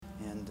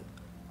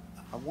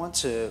I want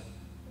to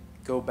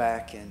go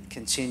back and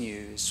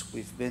continue as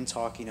we've been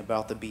talking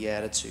about the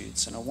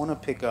Beatitudes, and I want to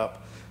pick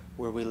up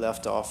where we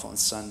left off on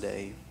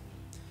Sunday.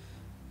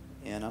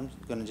 And I'm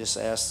going to just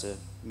ask the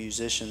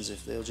musicians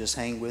if they'll just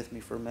hang with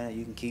me for a minute.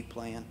 You can keep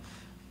playing.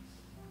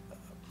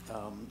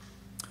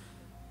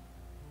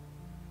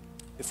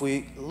 If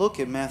we look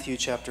at Matthew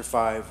chapter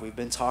 5, we've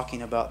been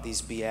talking about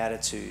these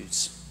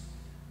Beatitudes,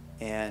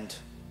 and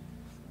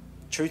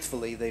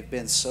truthfully, they've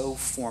been so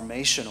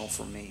formational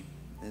for me.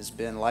 It's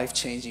been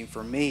life-changing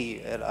for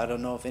me. I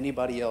don't know if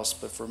anybody else,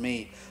 but for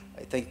me,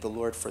 I thank the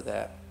Lord for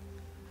that.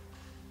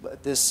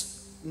 But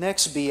this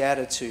next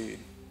beatitude,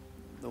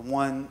 the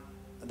one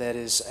that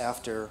is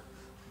after,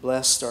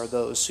 blessed are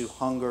those who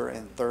hunger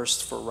and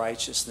thirst for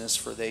righteousness,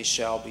 for they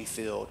shall be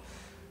filled.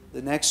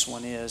 The next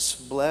one is,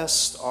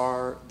 blessed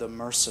are the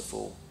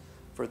merciful,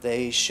 for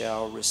they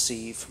shall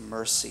receive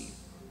mercy.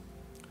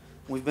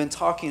 We've been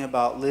talking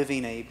about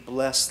living a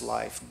blessed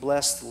life,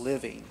 blessed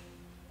living.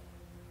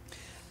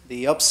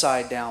 The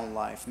upside down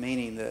life,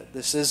 meaning that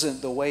this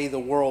isn't the way the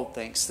world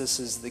thinks. This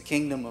is the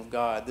kingdom of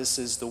God. This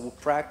is the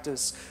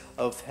practice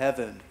of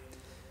heaven.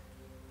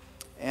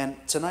 And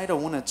tonight I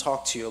want to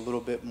talk to you a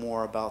little bit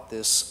more about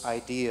this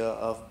idea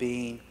of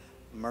being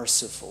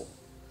merciful.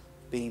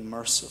 Being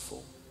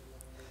merciful.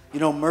 You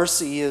know,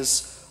 mercy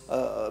is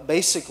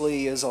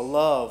basically is a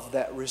love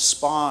that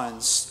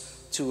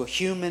responds to a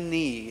human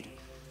need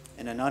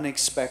in an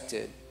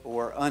unexpected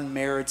or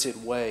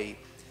unmerited way.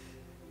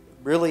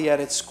 Really, at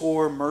its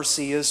core,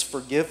 mercy is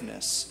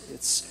forgiveness.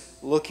 It's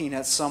looking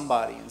at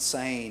somebody and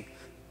saying,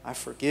 I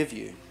forgive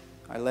you.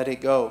 I let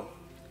it go.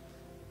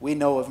 We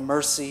know of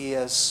mercy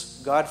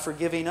as God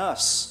forgiving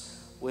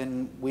us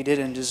when we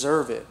didn't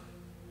deserve it.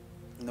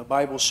 And the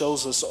Bible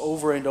shows us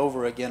over and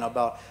over again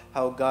about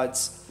how God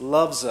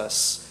loves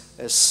us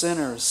as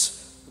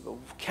sinners,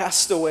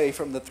 cast away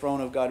from the throne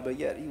of God, but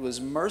yet He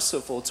was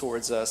merciful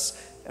towards us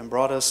and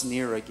brought us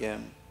near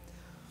again.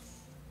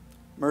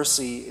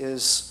 Mercy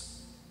is,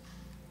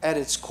 at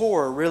its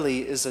core, really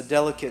is a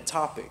delicate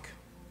topic,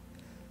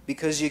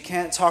 because you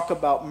can't talk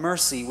about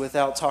mercy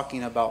without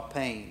talking about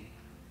pain.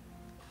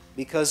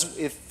 Because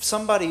if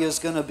somebody is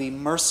going to be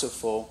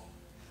merciful,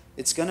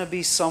 it's going to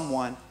be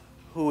someone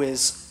who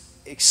is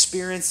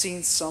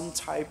experiencing some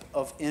type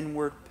of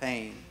inward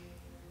pain.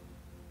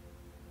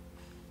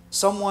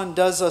 Someone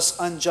does us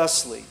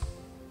unjustly.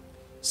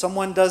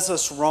 Someone does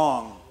us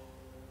wrong.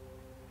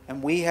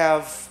 And we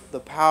have the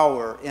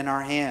power in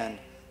our hand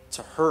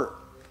to hurt.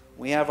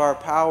 We have our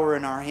power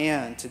in our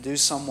hand to do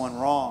someone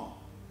wrong.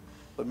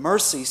 But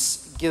mercy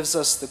gives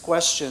us the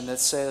question that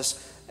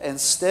says,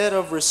 instead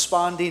of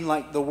responding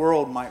like the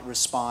world might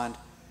respond,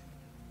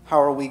 how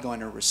are we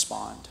going to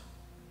respond?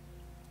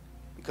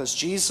 Because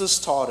Jesus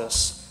taught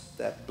us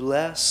that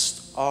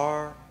blessed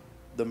are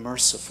the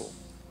merciful,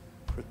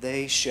 for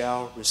they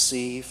shall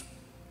receive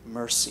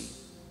mercy.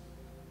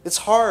 It's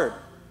hard.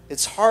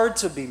 It's hard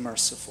to be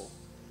merciful.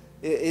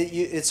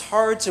 It's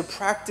hard to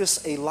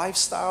practice a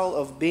lifestyle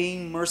of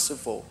being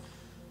merciful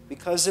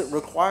because it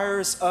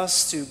requires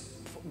us to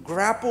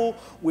grapple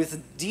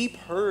with deep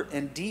hurt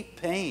and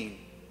deep pain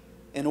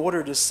in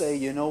order to say,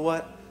 you know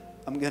what?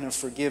 I'm going to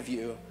forgive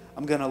you.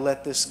 I'm going to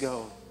let this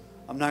go.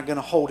 I'm not going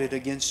to hold it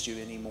against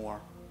you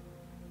anymore.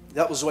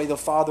 That was the way the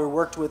Father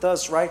worked with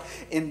us, right?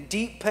 In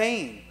deep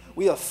pain.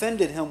 We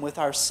offended Him with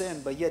our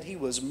sin, but yet He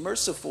was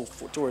merciful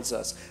towards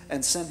us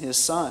and sent His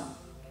Son.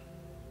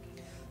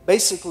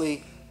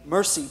 Basically,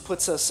 mercy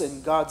puts us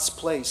in God's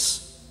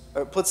place,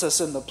 or puts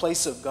us in the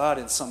place of God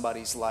in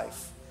somebody's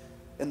life.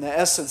 In the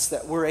essence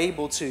that we're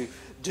able to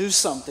do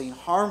something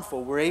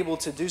harmful. We're able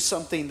to do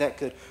something that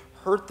could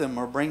hurt them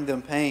or bring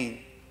them pain.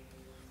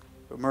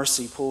 But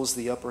mercy pulls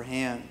the upper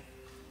hand.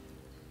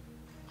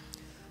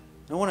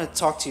 I want to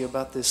talk to you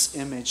about this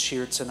image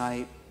here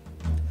tonight.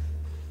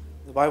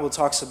 The Bible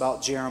talks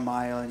about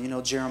Jeremiah, and you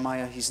know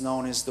Jeremiah, he's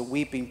known as the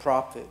weeping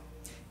prophet.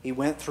 He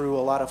went through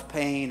a lot of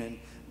pain and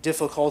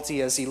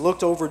difficulty as he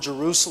looked over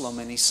Jerusalem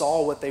and he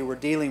saw what they were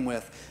dealing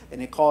with,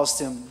 and it caused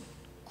him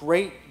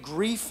great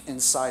grief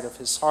inside of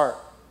his heart.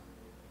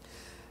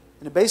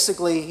 And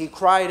basically, he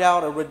cried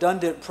out a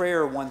redundant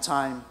prayer one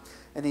time,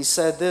 and he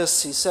said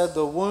this. He said,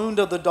 "The wound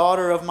of the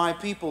daughter of my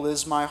people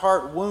is my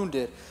heart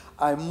wounded.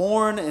 I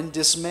mourn and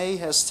dismay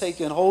has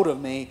taken hold of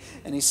me."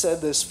 And he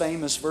said this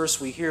famous verse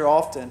we hear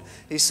often.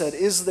 He said,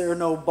 "Is there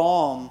no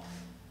balm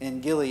in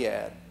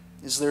Gilead?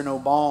 Is there no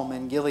balm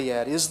in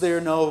Gilead? Is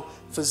there no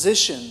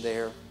physician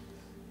there?"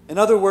 In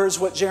other words,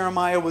 what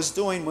Jeremiah was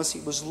doing was he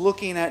was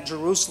looking at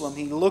Jerusalem.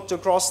 He looked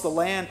across the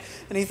land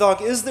and he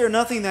thought, is there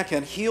nothing that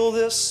can heal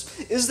this?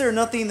 Is there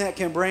nothing that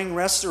can bring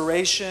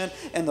restoration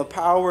and the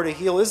power to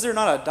heal? Is there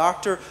not a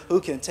doctor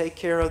who can take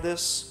care of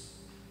this?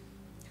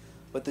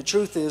 But the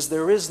truth is,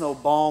 there is no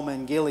balm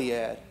in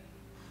Gilead.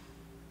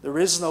 There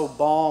is no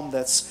balm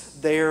that's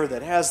there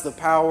that has the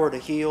power to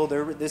heal.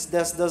 This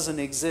doesn't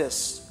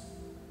exist.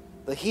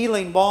 The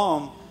healing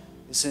balm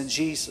is in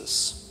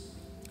Jesus.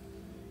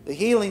 The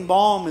healing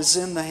balm is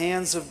in the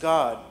hands of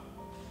God.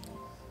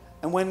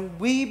 And when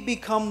we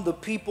become the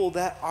people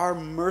that are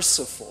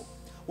merciful,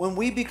 when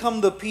we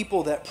become the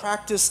people that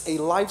practice a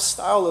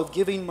lifestyle of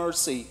giving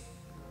mercy,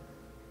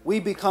 we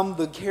become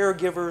the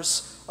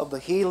caregivers of the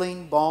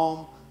healing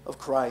balm of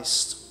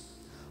Christ.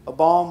 A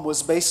balm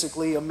was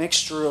basically a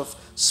mixture of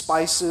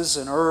spices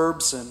and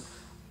herbs and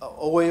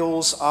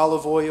oils,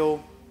 olive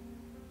oil.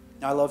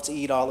 I love to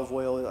eat olive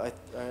oil. I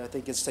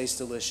think it tastes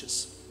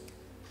delicious.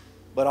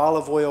 But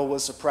olive oil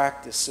was a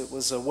practice. It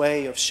was a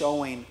way of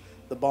showing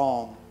the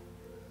balm.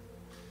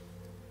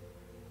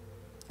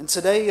 And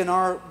today in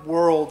our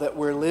world that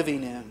we're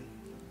living in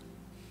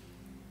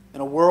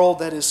a world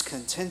that is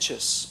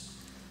contentious,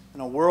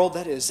 in a world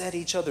that is at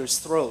each other's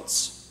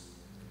throats,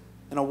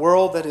 in a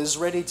world that is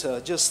ready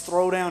to just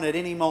throw down at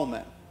any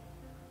moment.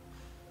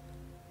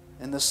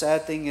 And the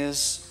sad thing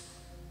is,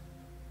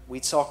 we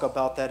talk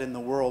about that in the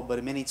world,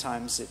 but many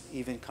times it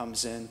even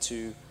comes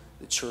into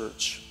the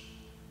church.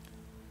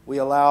 We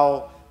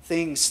allow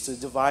things to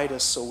divide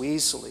us so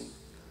easily.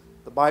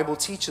 The Bible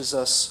teaches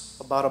us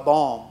about a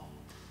balm.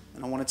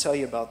 And I want to tell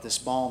you about this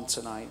balm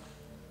tonight.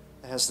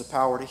 It has the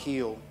power to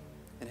heal.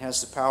 It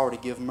has the power to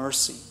give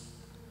mercy.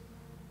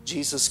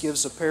 Jesus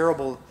gives a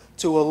parable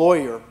to a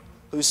lawyer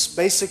who's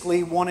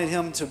basically wanted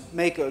him to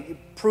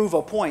prove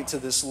a point to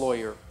this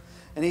lawyer.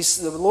 And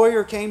the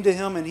lawyer came to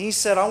him and he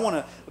said,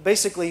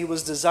 basically he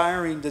was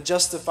desiring to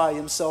justify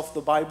himself,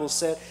 the Bible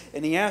said.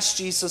 And he asked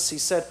Jesus, he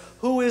said,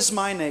 "Who is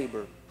my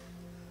neighbor?"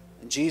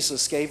 And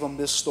Jesus gave him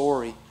this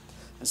story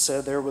and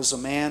said there was a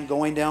man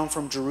going down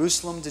from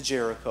Jerusalem to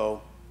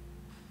Jericho.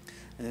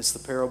 And it's the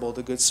parable of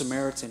the Good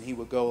Samaritan. He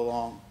would go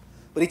along.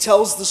 But he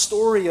tells the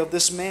story of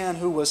this man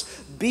who was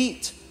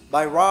beat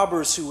by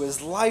robbers, who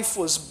his life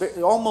was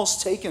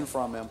almost taken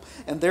from him.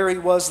 And there he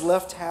was,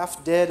 left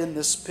half dead in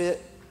this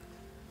pit.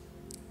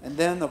 And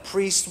then a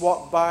priest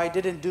walked by,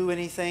 didn't do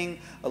anything.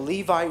 A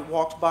Levite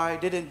walked by,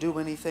 didn't do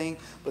anything.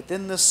 But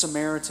then the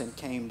Samaritan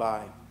came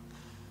by.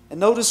 And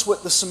notice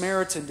what the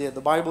Samaritan did. The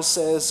Bible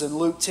says in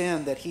Luke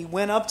 10 that he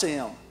went up to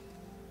him.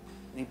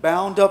 And he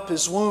bound up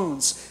his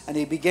wounds, and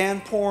he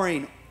began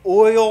pouring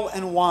oil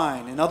and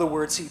wine. In other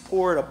words, he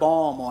poured a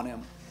balm on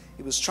him.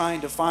 He was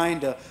trying to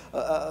find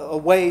a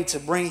way to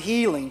bring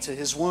healing to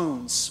his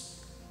wounds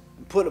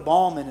and put a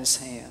balm in his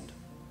hand.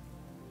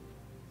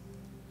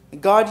 And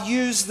God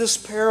used this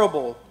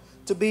parable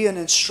to be an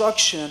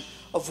instruction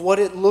of what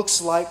it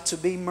looks like to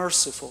be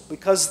merciful.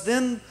 Because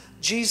then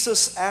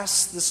Jesus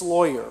asked this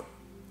lawyer,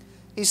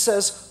 he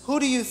says,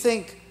 "Who do you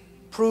think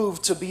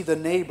proved to be the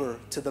neighbor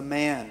to the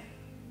man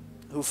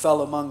who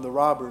fell among the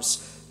robbers?"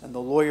 And the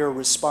lawyer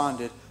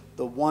responded,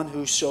 "The one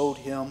who showed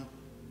him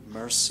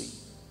mercy."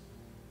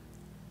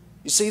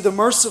 You see, the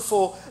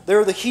merciful,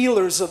 they're the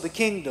healers of the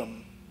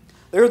kingdom.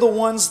 They're the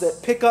ones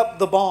that pick up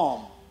the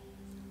balm.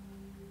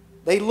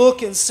 They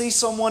look and see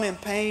someone in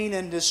pain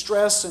and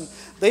distress, and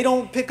they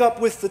don't pick up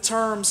with the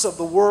terms of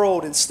the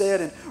world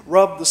instead and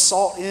rub the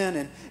salt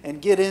in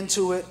and get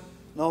into it.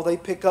 No, they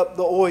pick up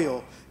the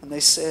oil and they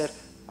said,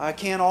 "I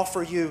can't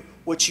offer you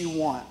what you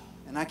want.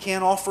 And I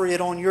can't offer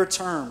it on your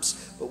terms,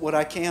 but what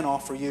I can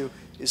offer you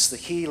is the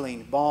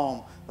healing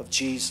balm of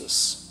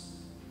Jesus."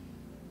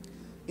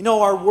 You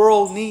know, our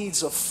world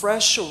needs a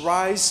fresh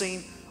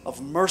arising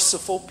of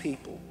merciful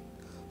people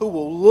who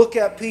will look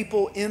at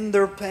people in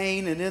their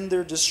pain and in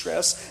their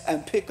distress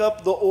and pick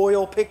up the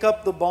oil, pick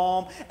up the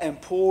balm,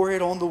 and pour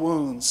it on the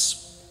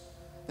wounds.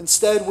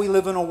 Instead, we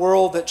live in a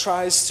world that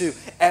tries to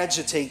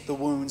agitate the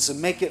wounds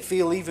and make it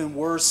feel even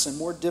worse and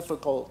more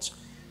difficult.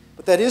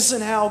 But that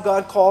isn't how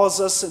God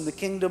calls us in the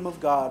kingdom of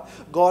God.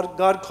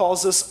 God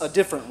calls us a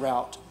different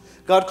route.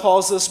 God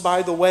calls us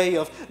by the way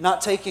of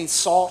not taking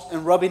salt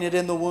and rubbing it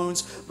in the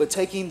wounds, but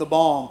taking the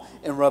balm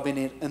and rubbing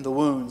it in the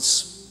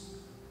wounds.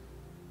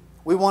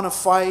 We want to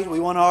fight. We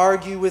want to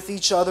argue with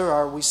each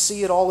other. We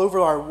see it all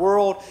over our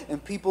world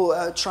and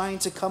people trying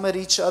to come at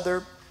each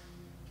other.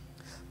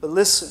 But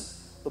listen,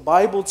 the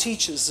Bible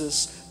teaches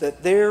us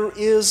that there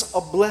is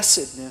a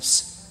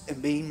blessedness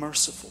in being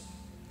merciful.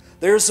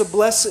 There's a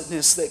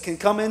blessedness that can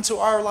come into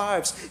our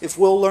lives if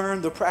we'll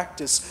learn the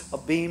practice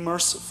of being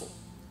merciful.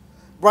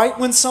 Right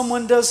when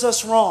someone does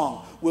us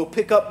wrong, we'll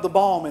pick up the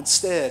balm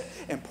instead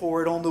and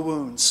pour it on the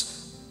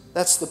wounds.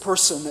 That's the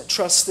person that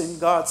trusts in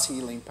God's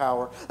healing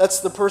power.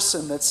 That's the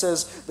person that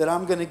says that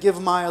I'm going to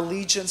give my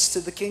allegiance to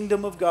the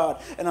kingdom of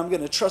God and I'm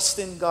going to trust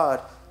in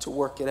God to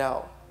work it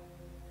out.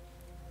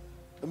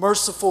 The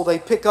merciful, they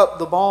pick up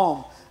the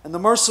balm, and the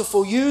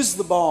merciful use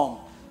the balm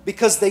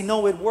because they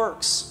know it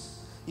works.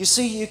 You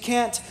see, you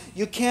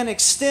can't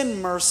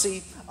extend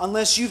mercy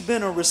unless you've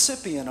been a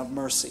recipient of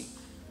mercy.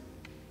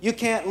 You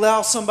can't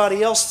allow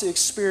somebody else to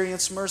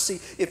experience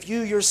mercy if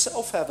you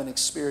yourself haven't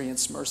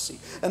experienced mercy.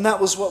 And that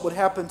was what would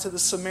happen to the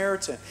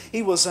Samaritan.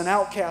 He was an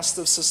outcast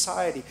of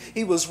society.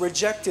 He was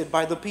rejected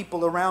by the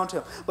people around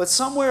him. But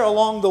somewhere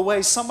along the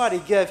way, somebody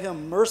gave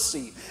him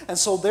mercy. And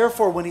so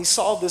therefore, when he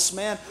saw this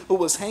man who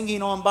was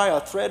hanging on by a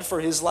thread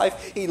for his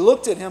life, he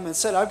looked at him and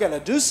said, "I've got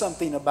to do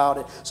something about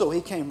it." So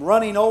he came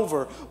running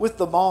over with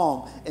the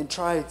balm and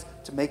tried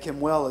to make him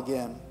well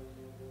again.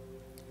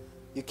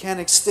 You can't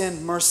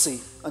extend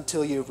mercy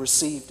until you've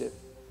received it.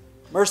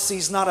 Mercy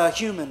is not a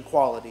human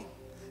quality.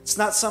 It's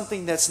not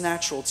something that's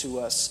natural to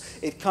us.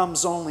 It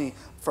comes only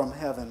from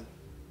heaven.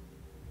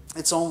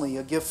 It's only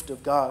a gift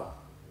of God.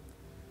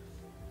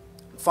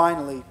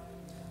 Finally,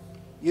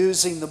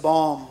 using the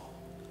balm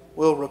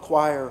will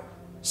require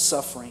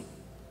suffering.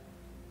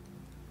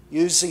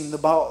 Using the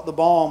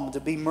balm to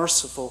be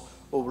merciful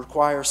will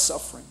require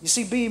suffering. You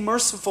see, being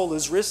merciful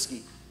is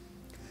risky.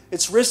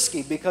 It's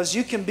risky because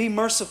you can be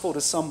merciful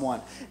to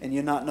someone and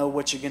you not know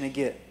what you're going to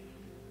get.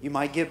 You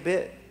might get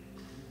bit.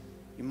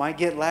 You might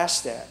get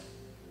lashed at.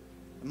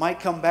 It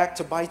might come back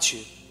to bite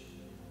you.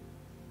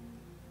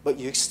 But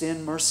you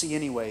extend mercy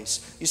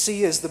anyways. You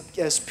see,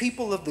 as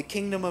people of the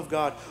kingdom of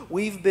God,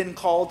 we've been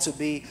called to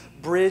be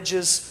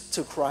bridges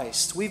to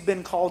Christ. We've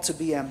been called to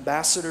be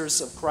ambassadors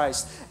of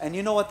Christ. And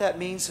you know what that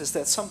means is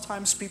that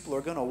sometimes people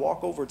are going to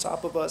walk over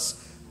top of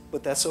us,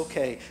 but that's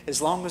okay.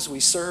 As long as we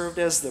served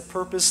as the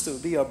purpose to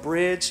be a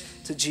bridge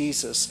to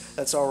Jesus,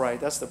 that's all right.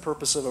 That's the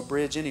purpose of a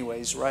bridge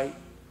anyways, right?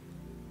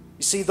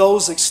 You see,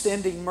 those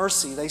extending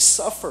mercy, they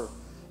suffer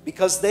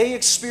because they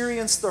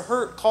experience the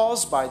hurt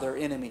caused by their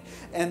enemy.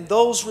 And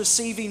those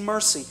receiving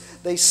mercy,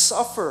 they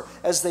suffer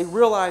as they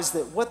realize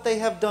that what they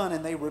have done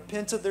and they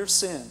repent of their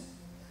sin.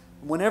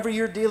 Whenever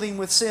you're dealing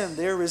with sin,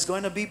 there is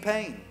going to be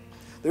pain.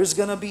 There's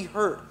going to be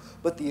hurt.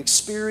 But the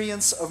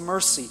experience of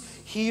mercy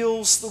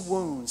heals the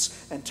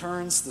wounds and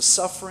turns the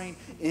suffering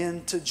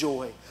into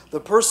joy. The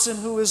person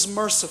who is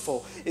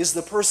merciful is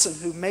the person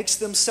who makes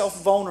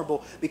themselves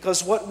vulnerable,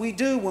 because what we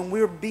do when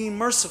we're being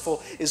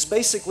merciful is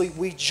basically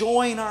we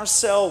join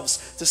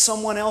ourselves to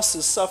someone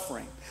else's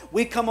suffering.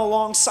 We come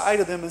alongside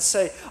of them and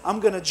say,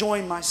 I'm going to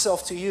join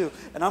myself to you.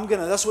 And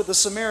that's what the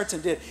Samaritan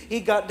did.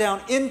 He got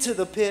down into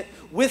the pit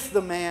with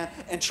the man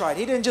and tried.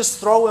 He didn't just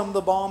throw him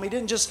the balm. He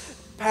didn't just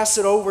pass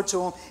it over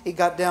to him. He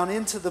got down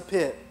into the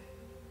pit.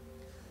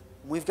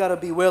 We've got to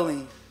be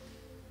willing.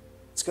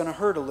 It's going to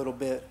hurt a little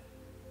bit.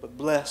 But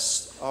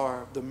blessed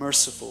are the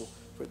merciful,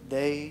 for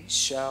they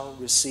shall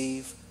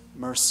receive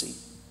mercy.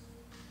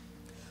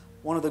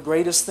 One of the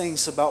greatest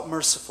things about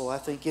merciful, I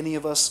think any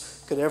of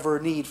us could ever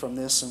need from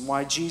this, and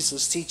why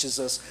Jesus teaches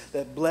us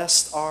that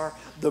blessed are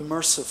the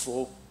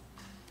merciful,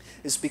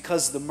 is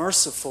because the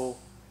merciful,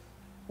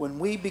 when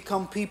we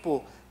become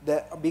people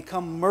that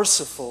become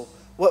merciful,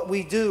 what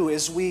we do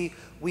is we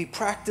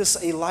practice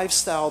a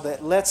lifestyle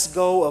that lets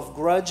go of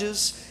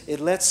grudges, it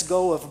lets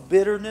go of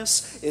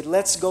bitterness, it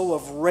lets go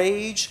of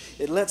rage,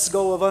 it lets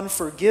go of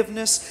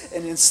unforgiveness,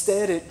 and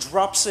instead it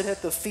drops it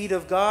at the feet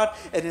of God,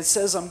 and it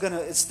says I'm going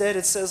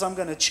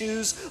to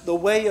choose the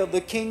way of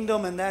the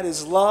kingdom, and that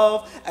is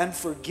love and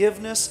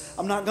forgiveness.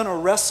 I'm not going to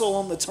wrestle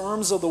on the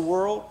terms of the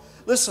world.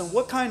 Listen,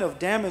 what kind of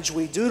damage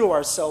we do to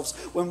ourselves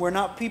when we're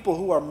not people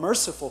who are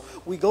merciful.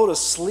 We go to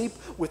sleep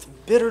with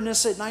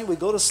bitterness at night. We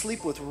go to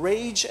sleep with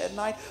rage at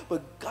night.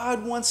 But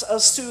God wants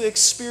us to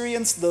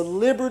experience the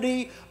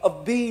liberty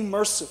of being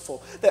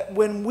merciful. That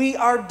when we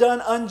are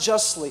done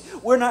unjustly,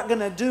 we're not going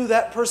to do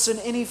that person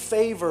any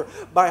favor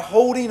by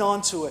holding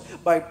on to it,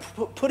 by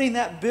putting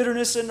that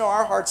bitterness into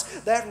our hearts,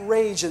 that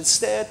rage.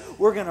 Instead,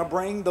 we're going to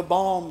bring the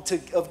balm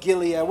of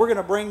Gilead. We're going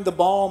to bring the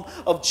balm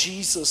of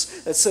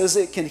Jesus that says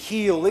it can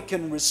heal, it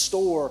can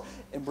restore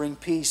and bring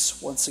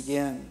peace once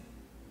again.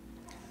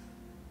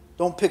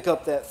 Don't pick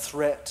up that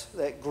threat,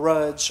 that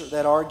grudge, or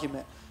that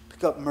argument.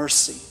 Pick up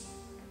mercy.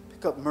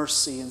 Pick up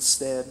mercy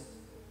instead.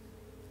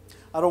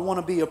 I don't want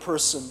to be a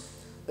person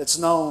that's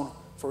known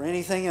for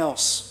anything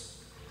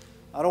else.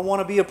 I don't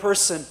want to be a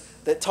person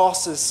that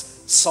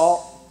tosses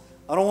salt.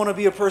 I don't want to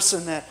be a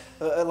person that,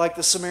 like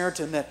the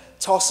Samaritan, that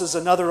tosses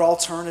another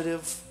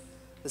alternative,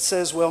 that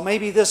says, well,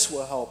 maybe this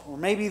will help, or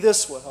maybe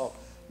this will help.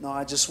 No,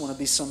 I just want to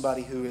be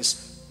somebody who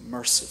is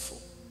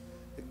merciful.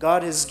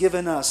 God has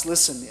given us,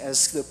 listen,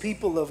 as the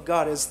people of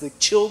God, as the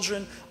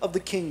children of the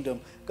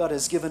kingdom, God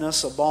has given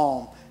us a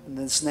balm, and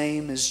His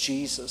name is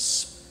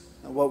Jesus.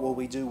 And what will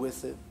we do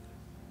with it?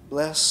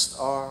 Blessed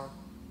are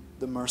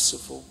the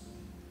merciful.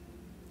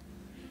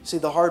 See,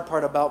 the hard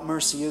part about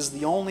mercy is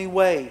the only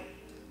way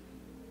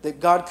that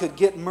God could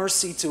get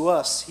mercy to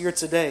us here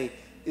today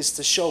is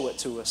to show it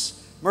to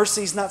us.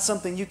 Mercy is not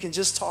something you can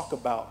just talk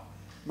about.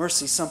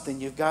 Mercy is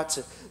something you've got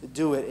to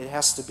do it. It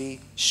has to be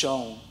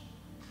shown.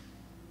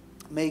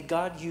 May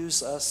God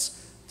use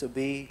us to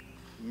be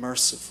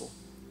merciful.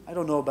 I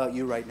don't know about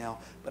you right now,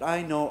 but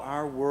I know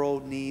our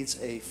world needs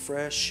a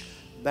fresh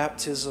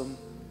baptism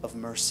of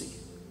mercy.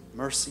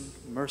 Mercy,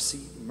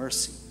 mercy,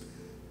 mercy.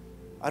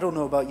 I don't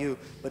know about you,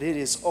 but it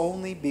is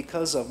only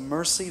because of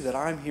mercy that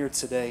I'm here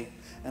today.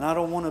 And I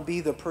don't want to be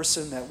the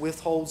person that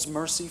withholds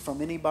mercy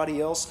from anybody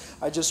else.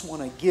 I just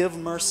want to give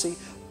mercy,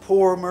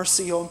 pour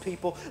mercy on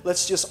people.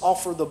 Let's just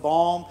offer the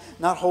balm,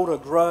 not hold a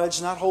grudge,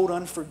 not hold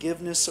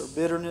unforgiveness or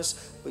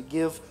bitterness, but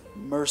give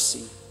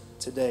mercy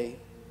today.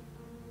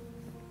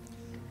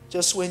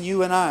 Just when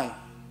you and I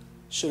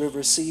should have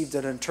received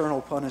an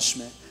eternal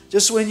punishment,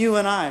 just when you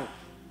and I,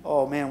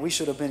 oh man, we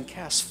should have been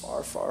cast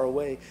far, far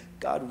away,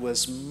 God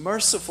was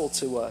merciful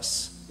to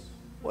us.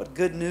 What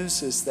good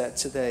news is that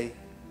today?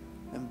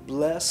 And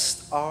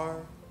blessed are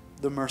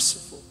the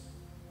merciful.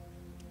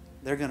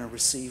 They're going to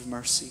receive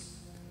mercy.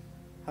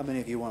 How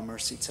many of you want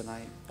mercy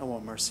tonight? I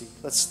want mercy.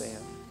 Let's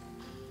stand.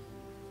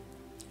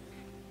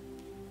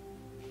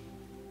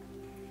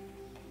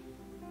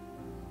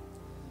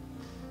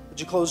 Would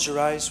you close your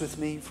eyes with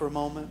me for a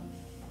moment?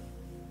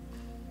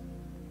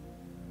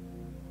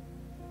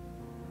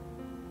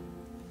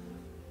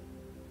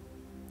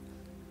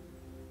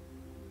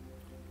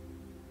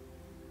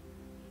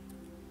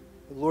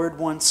 The Lord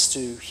wants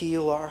to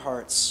heal our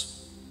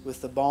hearts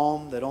with the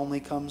balm that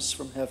only comes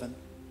from heaven.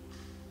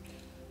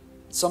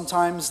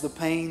 Sometimes the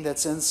pain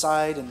that's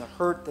inside and the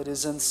hurt that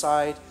is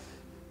inside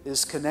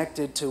is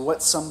connected to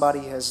what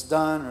somebody has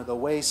done or the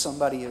way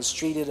somebody has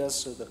treated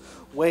us or the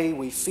way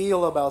we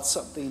feel about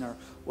something or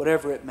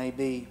whatever it may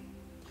be.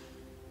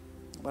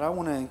 But I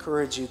want to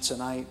encourage you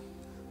tonight,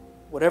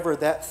 whatever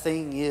that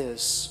thing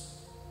is,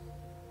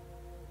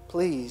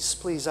 please,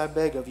 please, I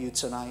beg of you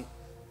tonight,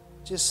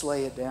 just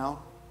lay it down.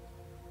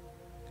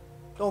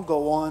 Don't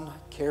go on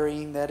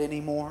carrying that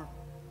anymore.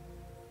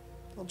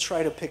 Don't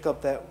try to pick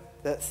up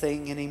that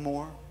thing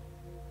anymore.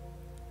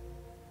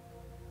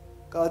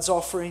 God's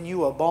offering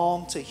you a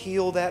balm to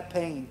heal that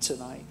pain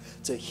tonight,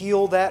 to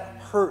heal that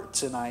hurt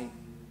tonight.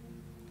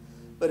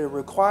 But it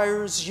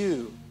requires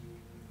you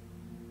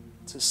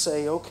to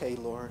say, okay,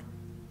 Lord,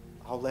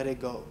 I'll let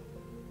it go.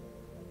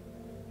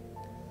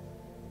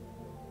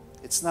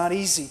 It's not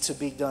easy to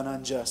be done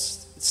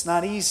unjust. It's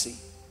not easy.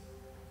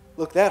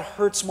 Look, that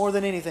hurts more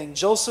than anything.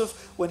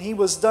 Joseph, when he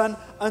was done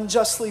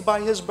unjustly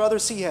by his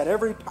brothers, he had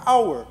every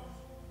power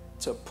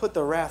to put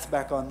the wrath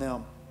back on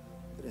them.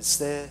 But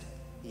instead,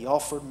 he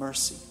offered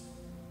mercy.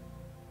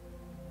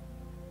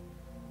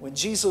 When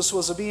Jesus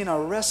was being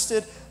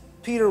arrested,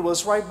 Peter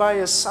was right by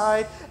his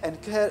side,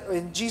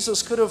 and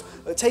Jesus could have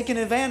taken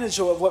advantage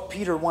of what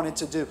Peter wanted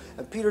to do.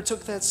 And Peter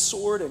took that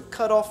sword and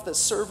cut off the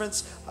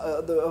servant's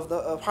of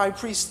the high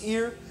priest's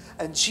ear,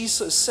 and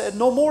Jesus said,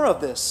 "No more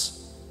of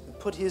this," and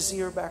put his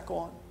ear back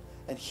on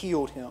and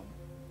healed him,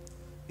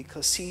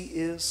 because he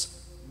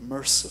is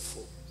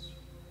merciful.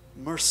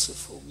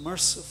 Merciful,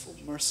 merciful,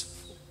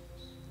 merciful.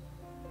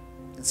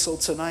 And so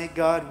tonight,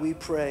 God, we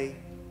pray,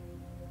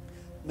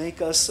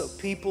 make us a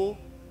people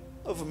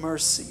of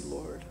mercy,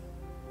 Lord.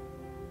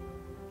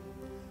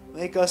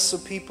 Make us a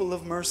people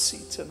of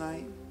mercy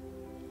tonight.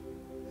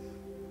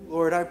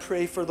 Lord, I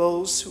pray for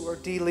those who are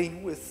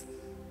dealing with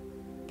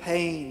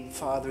pain,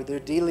 Father. They're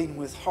dealing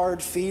with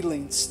hard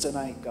feelings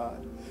tonight,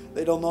 God.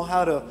 They don't know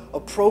how to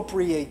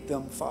appropriate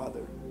them,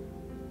 Father.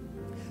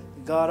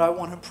 God, I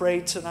want to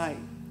pray tonight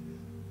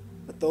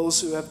that those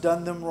who have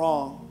done them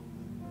wrong,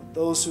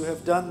 those who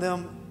have done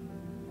them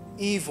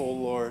evil,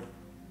 Lord,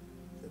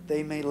 that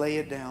they may lay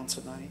it down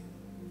tonight,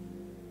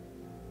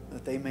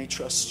 that they may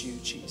trust you,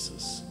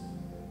 Jesus.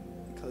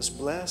 Because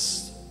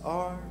blessed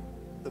are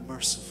the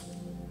merciful.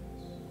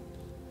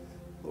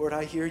 Lord,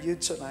 I hear you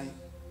tonight,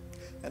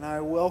 and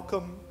I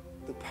welcome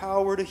the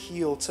power to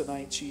heal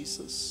tonight,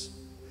 Jesus.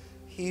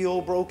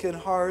 Heal broken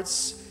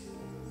hearts,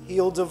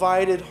 heal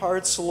divided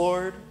hearts,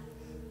 Lord.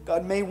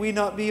 God, may we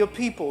not be a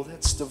people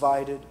that's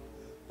divided,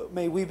 but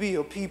may we be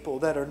a people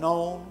that are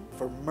known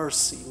for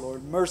mercy,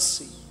 Lord,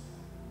 mercy.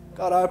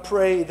 God, I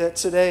pray that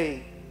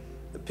today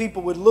the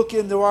people would look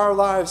into our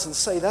lives and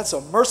say, that's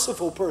a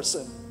merciful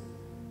person.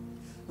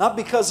 Not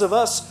because of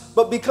us,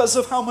 but because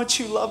of how much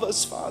you love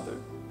us, Father.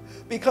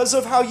 Because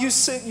of how you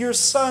sent your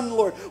Son,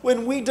 Lord.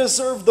 When we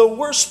deserve the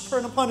worst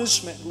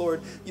punishment,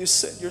 Lord, you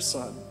sent your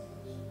Son.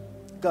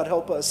 God,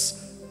 help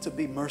us to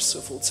be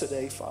merciful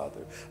today,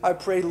 Father. I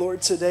pray,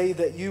 Lord, today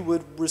that you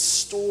would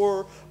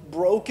restore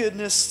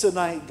brokenness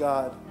tonight,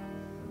 God.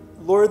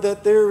 Lord,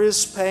 that there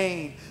is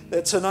pain,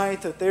 that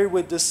tonight that they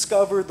would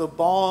discover the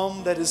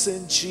balm that is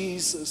in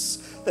Jesus,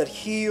 that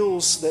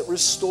heals, that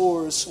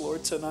restores,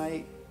 Lord,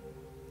 tonight.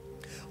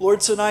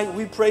 Lord, tonight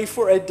we pray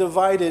for a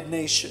divided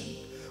nation.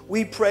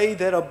 We pray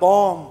that a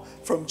balm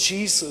from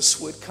Jesus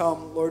would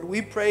come, Lord.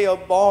 We pray a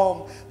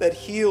balm that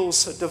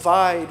heals a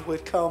divide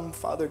would come,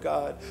 Father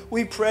God.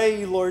 We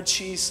pray, Lord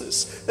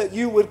Jesus, that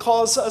you would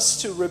cause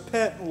us to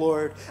repent,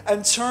 Lord,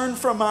 and turn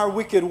from our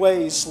wicked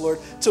ways, Lord,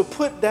 to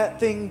put that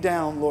thing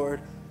down,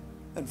 Lord,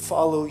 and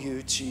follow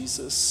you,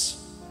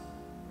 Jesus.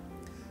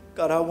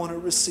 God, I want to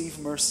receive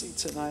mercy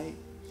tonight.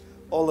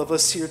 All of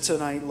us here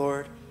tonight,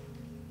 Lord,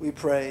 we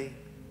pray,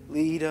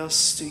 lead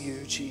us to you,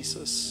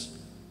 Jesus.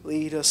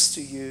 Lead us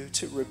to you,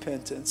 to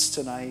repentance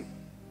tonight.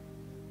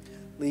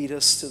 Lead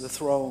us to the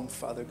throne,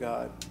 Father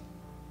God.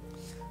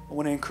 I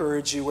want to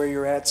encourage you where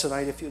you're at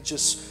tonight, if you'll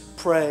just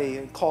pray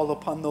and call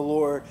upon the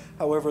Lord,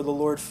 however the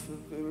Lord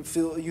you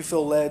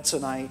feel led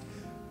tonight.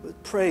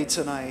 But pray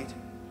tonight.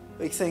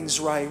 Make things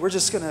right. We're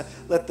just going to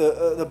let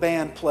the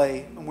band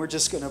play, and we're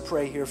just going to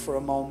pray here for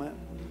a moment.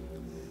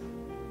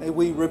 May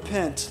we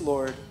repent,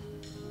 Lord.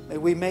 May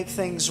we make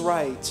things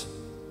right.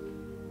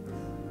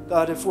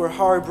 God, if we're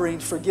harboring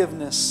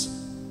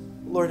forgiveness,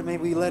 Lord, may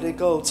we let it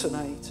go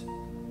tonight.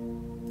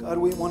 God,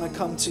 we want to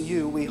come to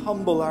you. We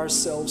humble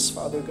ourselves,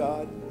 Father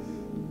God.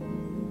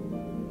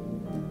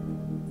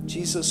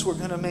 Jesus, we're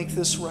going to make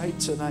this right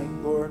tonight,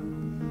 Lord.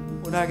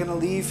 We're not going to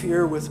leave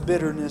here with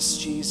bitterness,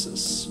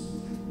 Jesus.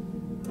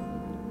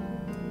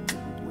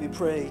 We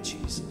pray,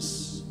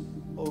 Jesus.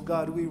 Oh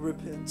God, we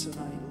repent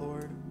tonight,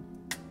 Lord.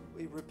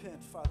 We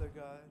repent, Father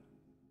God.